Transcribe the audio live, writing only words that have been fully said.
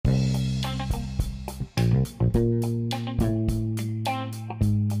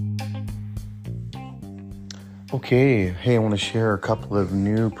Okay, hey, I want to share a couple of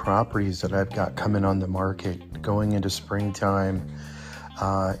new properties that I've got coming on the market going into springtime,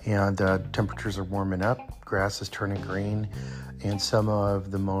 and temperatures are warming up, grass is turning green, and some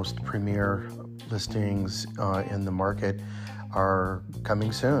of the most premier listings in the market are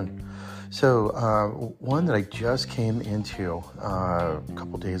coming soon. So one that I just came into a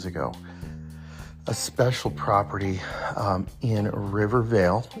couple days ago, a special property in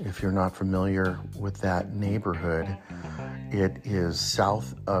Rivervale. If you're not familiar with that neighborhood, it is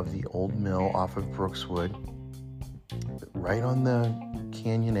south of the old mill off of Brookswood, right on the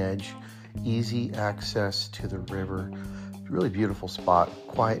canyon edge, easy access to the river. Really beautiful spot,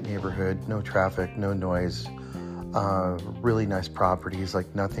 quiet neighborhood, no traffic, no noise, really nice properties,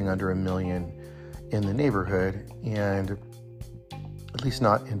 like nothing under $1 million in the neighborhood, and at least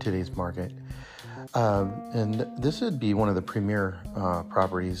not in today's market. And this would be one of the premier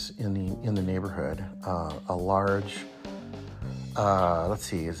properties in the neighborhood. A large, let's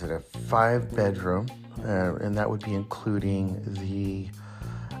see, is it a 5-bedroom? And that would be including the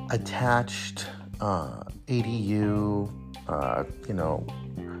attached ADU,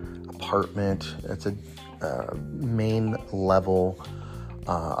 apartment. It's a main level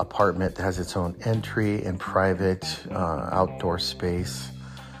apartment that has its own entry and private outdoor space.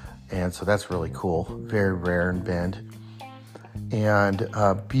 And so that's really cool. Very rare in Bend. And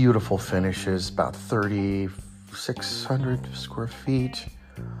beautiful finishes, about 3,600 square feet.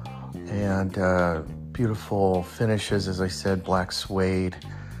 And beautiful finishes, as I said, black suede,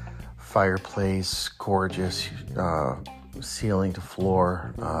 fireplace, gorgeous ceiling to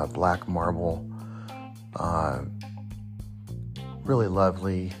floor, black marble. Really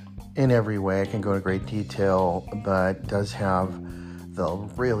lovely in every way. I can go into great detail, but does have the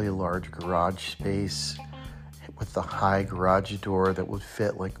really large garage space with the high garage door that would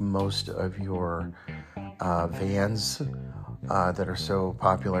fit like most of your vans that are so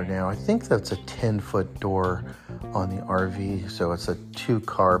popular now. I think that's a 10-foot door on the RV, so it's a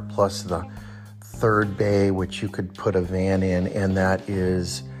 2-car plus the third bay, which you could put a van in, and that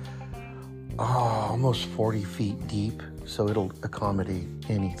is almost 40 feet deep, so it'll accommodate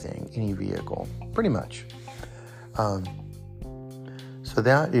anything, any vehicle, pretty much. So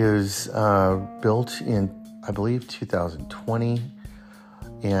that is built in, I believe, 2020,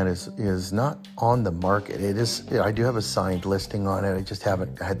 and is not on the market. It is. I do have a signed listing on it. I just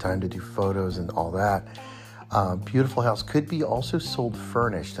haven't had time to do photos and all that. Beautiful house. Could be also sold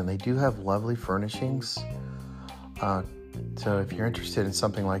furnished, and they do have lovely furnishings. So if you're interested in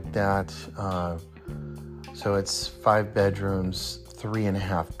something like that, so it's 5 bedrooms,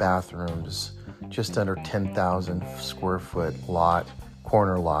 3.5 bathrooms, just under 10,000 square foot lot.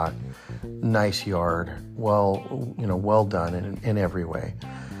 Corner lot, nice yard, well done in every way.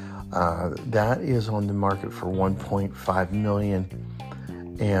 That is on the market for $1.5 million,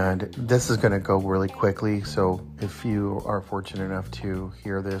 and this is going to go really quickly. So if you are fortunate enough to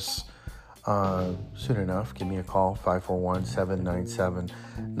hear this soon enough, give me a call,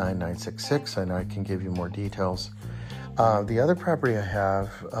 541-797-9966, and I can give you more details. The other property I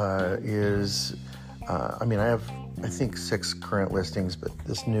have is, I have, I think, 6 current listings, but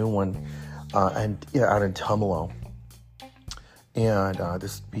this new one, out in Tumalo, and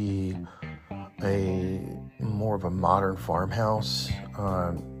this would be a more of a modern farmhouse.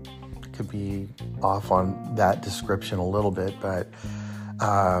 Could be off on that description a little bit, but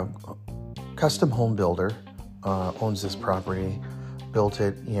custom home builder owns this property, built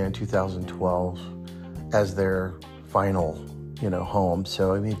it in 2012 as their final, home.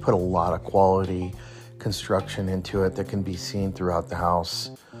 So put a lot of quality construction into it that can be seen throughout the house.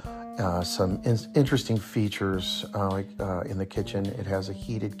 Some interesting features, like in the kitchen, it has a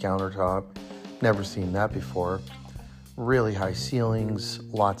heated countertop. Never seen that before. Really high ceilings,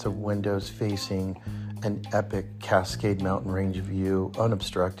 lots of windows facing an epic Cascade Mountain Range view,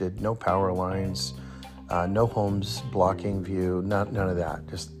 unobstructed, no power lines, no homes blocking view, none of that.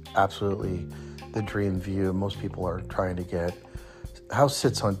 Just absolutely the dream view most people are trying to get. The house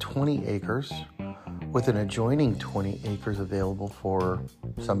sits on 20 acres with an adjoining 20 acres available for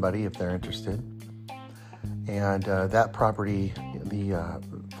somebody if they're interested. And that property, the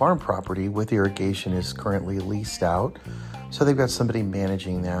farm property with irrigation, is currently leased out. So they've got somebody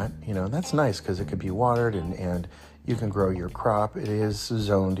managing that. That's nice because it could be watered and you can grow your crop. It is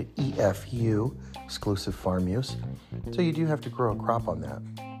zoned EFU, exclusive farm use. So you do have to grow a crop on that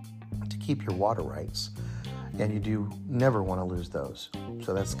to keep your water rights. And you do never want to lose those.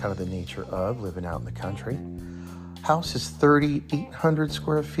 So that's kind of the nature of living out in the country. House is 3,800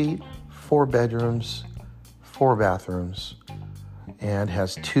 square feet, 4 bedrooms, 4 bathrooms and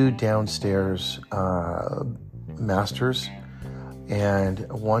has 2 downstairs masters,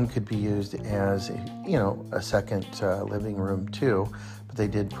 and one could be used as a second living room too, but they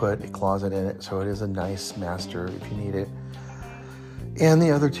did put a closet in it, so it is a nice master if you need it. And the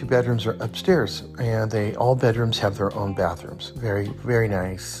other 2 bedrooms are upstairs, and all bedrooms have their own bathrooms. Very, very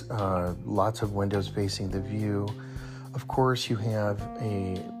nice. Lots of windows facing the view. Of course, you have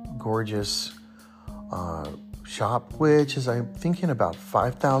a gorgeous shop, which is, I'm thinking, about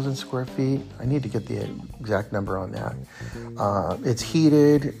 5,000 square feet. I need to get the exact number on that. It's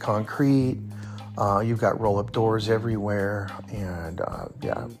heated, concrete. You've got roll-up doors everywhere, and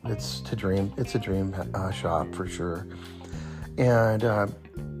it's a dream shop for sure. And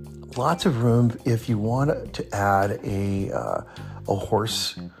lots of room if you want to add a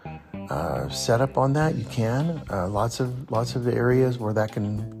horse setup on that. You can. Lots of areas where that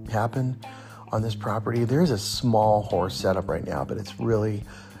can happen on this property. There's a small horse setup right now, but it's really,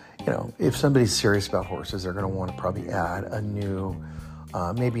 if somebody's serious about horses, they're going to want to probably add a new,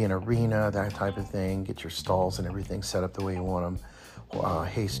 maybe an arena, that type of thing. Get your stalls and everything set up the way you want them.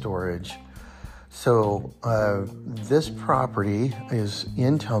 Hay storage. So this property is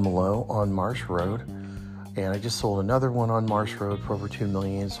in Tumalo on Marsh Road, and I just sold another one on Marsh Road for over $2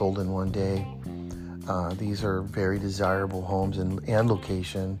 million, sold in one day. These are very desirable homes and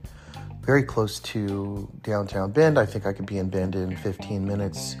location, very close to downtown Bend. I think I could be in Bend in 15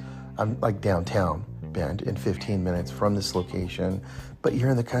 minutes. I'm like downtown Bend in 15 minutes from this location, but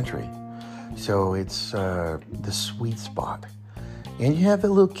you're in the country, so it's the sweet spot. And you have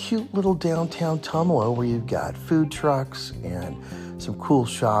a cute little downtown Tumalo where you've got food trucks and some cool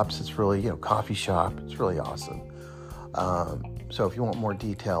shops. It's really, coffee shop. It's really awesome. So if you want more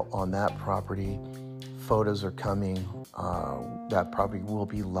detail on that property, photos are coming. That property will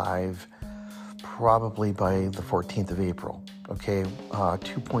be live probably by the 14th of April. Okay,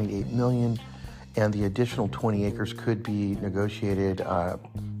 2.8 million, and the additional 20 acres could be negotiated.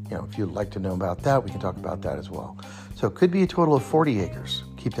 If you'd like to know about that, we can talk about that as well. So it could be a total of 40 acres.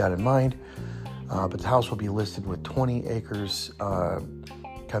 Keep that in mind. But the house will be listed with 20 acres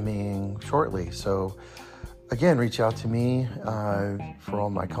coming shortly. So again, reach out to me for all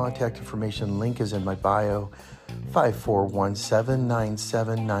my contact information. Link is in my bio,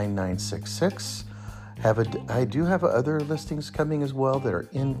 5417-979966. I do have other listings coming as well that are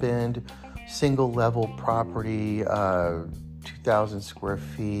in Bend, single level property, 2,000 square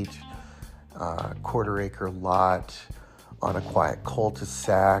feet, quarter-acre lot on a quiet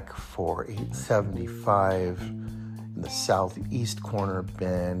cul-de-sac for $875 in the southeast corner of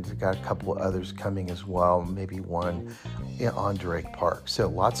Bend. Got a couple of others coming as well, maybe one on Drake Park. So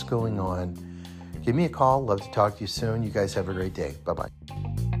lots going on. Give me a call. Love to talk to you soon. You guys have a great day. Bye-bye.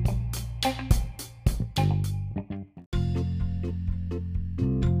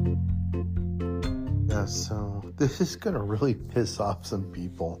 Yeah, so this is going to really piss off some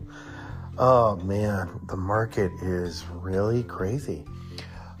people. Oh man, the market is really crazy.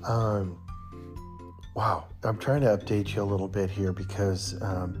 Wow, I'm trying to update you a little bit here because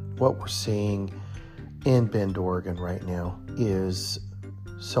what we're seeing in Bend, Oregon right now is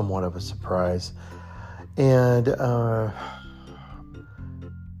somewhat of a surprise. And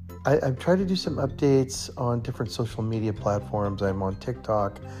I've tried to do some updates on different social media platforms. I'm on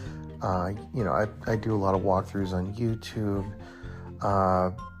TikTok. I do a lot of walkthroughs on YouTube,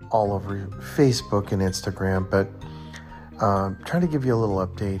 all over Facebook and Instagram, but trying to give you a little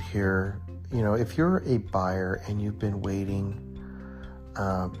update here. If you're a buyer and you've been waiting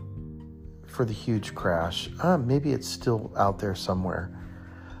for the huge crash, maybe it's still out there somewhere,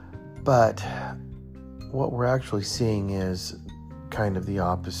 but what we're actually seeing is kind of the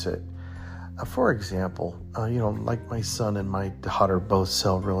opposite. For example, like my son and my daughter both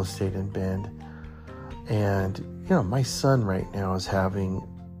sell real estate in Bend, and my son right now is having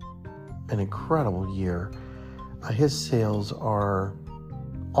an incredible year. His sales are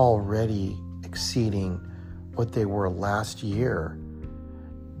already exceeding what they were last year,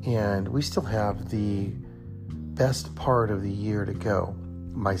 and we still have the best part of the year to go.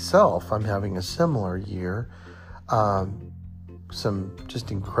 Myself, I'm having a similar year. Some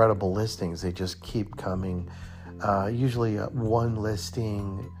just incredible listings. They just keep coming. Usually one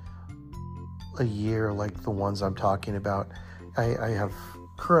listing a year, like the ones I'm talking about. I have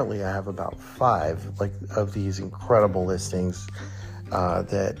about 5 of these incredible listings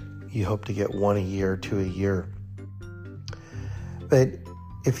that you hope to get 1 a year, 2 a year. But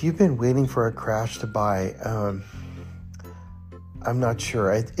if you've been waiting for a crash to buy, I'm not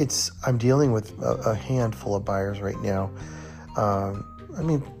sure. I'm dealing with a handful of buyers right now.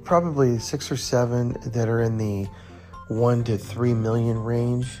 probably 6 or 7 that are in the 1 to 3 million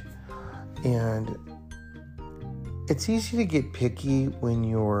range. And it's easy to get picky when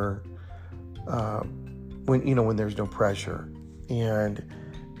you're, when there's no pressure. And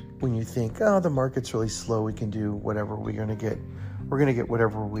when you think, oh, the market's really slow, we can do whatever we're going to get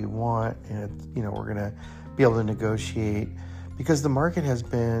whatever we want. And, we're going to be able to negotiate because the market has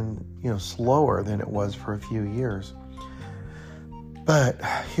been, slower than it was for a few years. But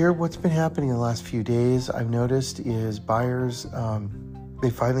here, what's been happening in the last few days, I've noticed is buyers, they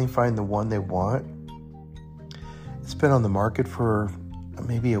finally find the one they want. It's been on the market for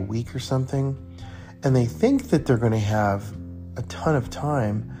maybe a week or something, and they think that they're going to have a ton of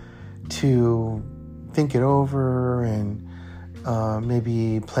time to think it over and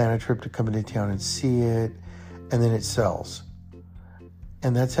maybe plan a trip to come into town and see it, and then it sells.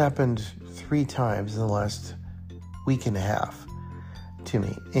 And that's happened 3 times in the last week and a half to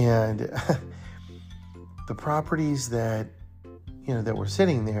me. And the properties that were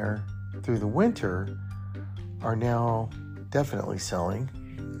sitting there through the winter are now definitely selling,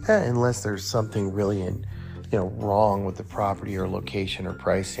 unless there's something really wrong with the property or location or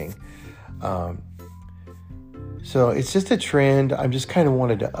pricing. So it's just a trend. I just kind of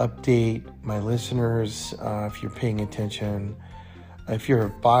wanted to update my listeners. If you're paying attention, if you're a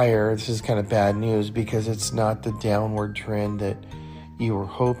buyer, this is kind of bad news because it's not the downward trend that you were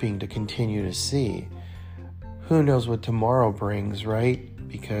hoping to continue to see. Who knows what tomorrow brings, right?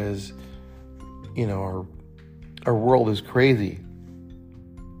 Because, our world is crazy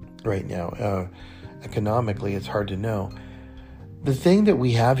right now. Economically, it's hard to know. The thing that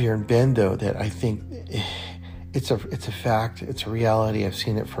we have here in Bend, though, that I think it's a fact, it's a reality, I've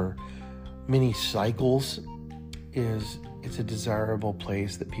seen it for many cycles, is it's a desirable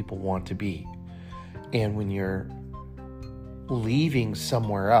place that people want to be. And when you're leaving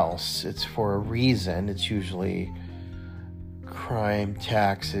somewhere else, it's for a reason. It's usually crime,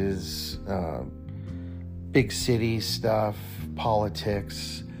 taxes, big city stuff,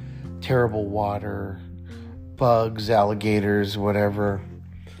 politics, terrible water, bugs, alligators, whatever,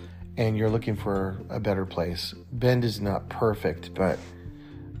 and you're looking for a better place. Bend is not perfect, but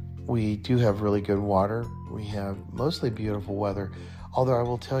we do have really good water. We have mostly beautiful weather, although I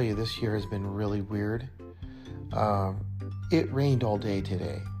will tell you this year has been really weird. It rained all day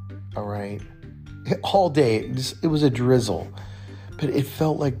today, all right? All day. It was a drizzle, but it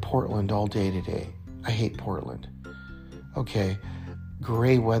felt like Portland all day today. I hate Portland. Okay,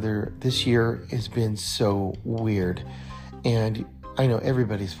 gray weather this year has been so weird, and I know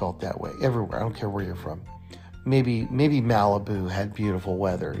everybody's felt that way everywhere. I don't care where you're from. Maybe Malibu had beautiful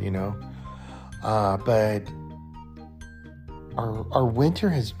weather, but our winter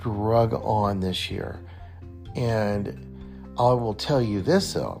has drug on this year, and I will tell you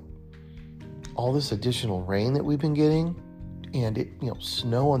this though, all this additional rain that we've been getting, and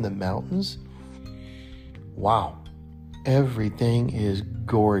snow on the mountains. Wow, everything is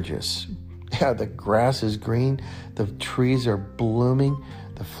gorgeous. Yeah, the grass is green, the trees are blooming,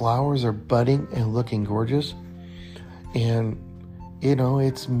 the flowers are budding and looking gorgeous. And,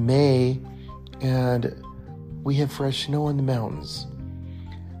 it's May and we have fresh snow in the mountains.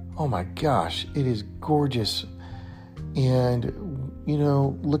 Oh my gosh, it is gorgeous. And,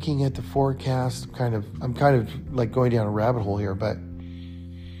 looking at the forecast, I'm kind of like going down a rabbit hole here, but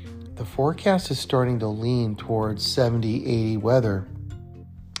the forecast is starting to lean towards 70, 80 weather,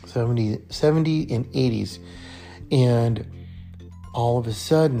 70 and 80s. And all of a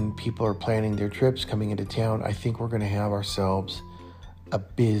sudden, people are planning their trips coming into town. I think we're going to have ourselves a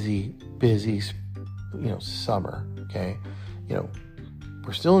busy, summer, okay?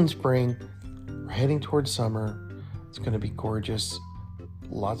 We're still in spring. We're heading towards summer. It's going to be gorgeous.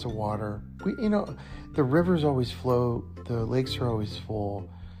 Lots of water. The rivers always flow. The lakes are always full.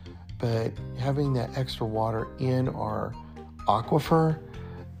 But having that extra water in our aquifer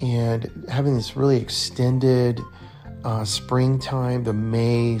and having this really extended springtime,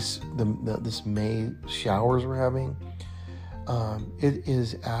 this May showers we're having, it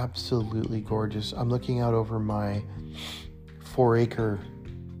is absolutely gorgeous. I'm looking out over my 4-acre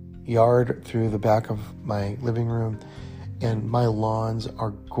yard through the back of my living room, and my lawns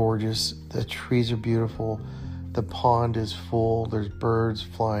are gorgeous. The trees are beautiful. The pond is full. There's birds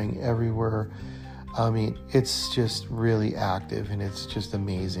flying everywhere. I mean, it's just really active and it's just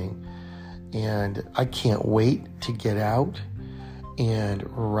amazing. And I can't wait to get out and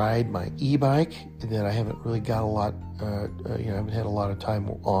ride my e-bike that I haven't really got I haven't had a lot of time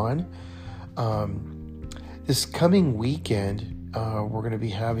on. This coming weekend, we're going to be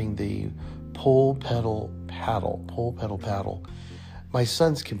having the pole pedal paddle. my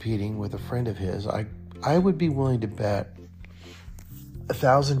son's competing with a friend of his. I would be willing to bet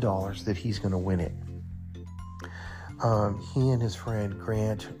 $1,000 that he's going to win it. He and his friend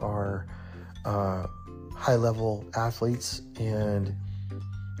Grant are high-level athletes, and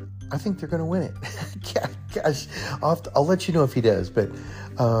I think they're going to win it. Gosh, I'll let you know if he does. But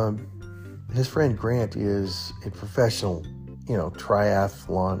his friend Grant is a professional,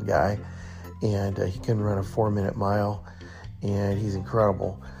 triathlon guy, and he can run a 4-minute mile, and he's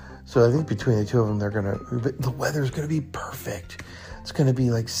incredible. So I think between the two of them, the weather's going to be perfect. It's going to be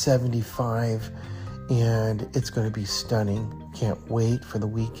like 75, and it's going to be stunning. Can't wait for the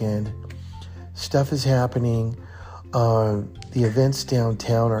weekend. Stuff is happening. The events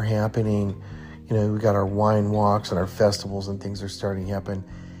downtown are happening. We got our wine walks and our festivals and things are starting to happen.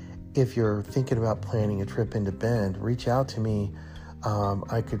 If you're thinking about planning a trip into Bend, reach out to me.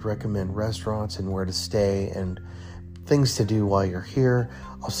 I could recommend restaurants and where to stay and things to do while you're here.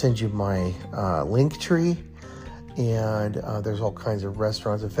 I'll send you my link tree, and there's all kinds of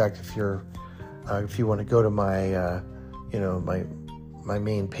restaurants. In fact, if you want to go to my my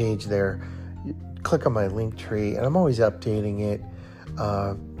main page there, click on my link tree, and I'm always updating it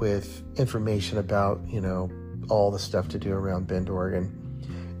with information about all the stuff to do around Bend, Oregon.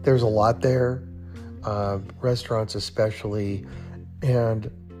 There's a lot there, restaurants especially, and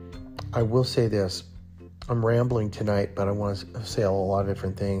I will say this. I'm rambling tonight, but I want to say a lot of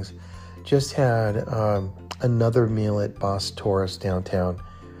different things. Just had another meal at Bas Taurus downtown.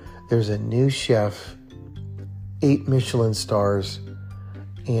 There's a new chef, 8 Michelin stars,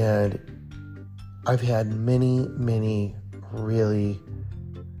 and I've had many, many really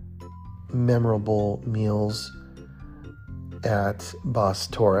memorable meals at Bas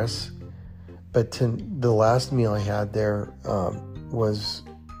Taurus, but the last meal I had there was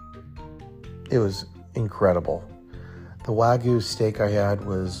incredible. The Wagyu steak I had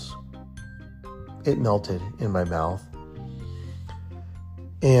it melted in my mouth,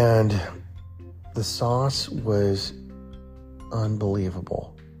 and the sauce was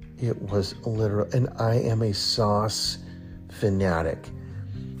unbelievable. It was literal, and I am a sauce fanatic.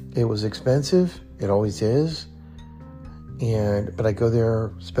 It was expensive, it always is, but I go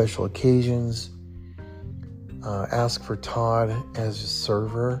there special occasions. Ask for Todd as a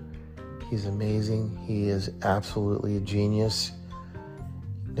server. He's amazing. He is absolutely a genius.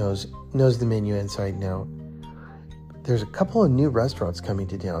 Knows the menu inside and out. There's a couple of new restaurants coming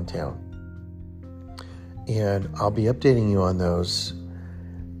to downtown, and I'll be updating you on those.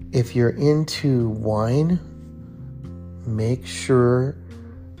 If you're into wine, make sure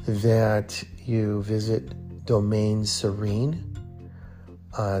that you visit Domaine Serene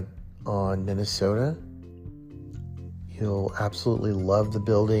on Minnesota. You'll absolutely love the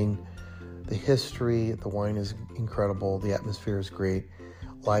building. The history, the wine is incredible. The atmosphere is great.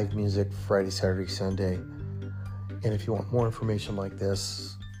 Live music Friday, Saturday, Sunday. And if you want more information like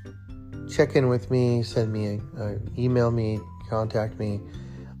this, check in with me, email me, contact me.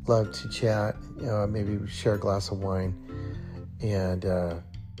 Love to chat, maybe share a glass of wine. And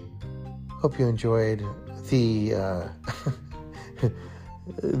hope you enjoyed the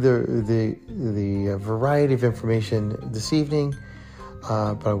the variety of information this evening.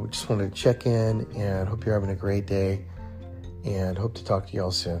 But I just wanted to check in and hope you're having a great day, and hope to talk to you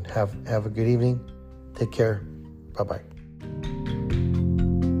all soon. Have a good evening. Take care. Bye-bye.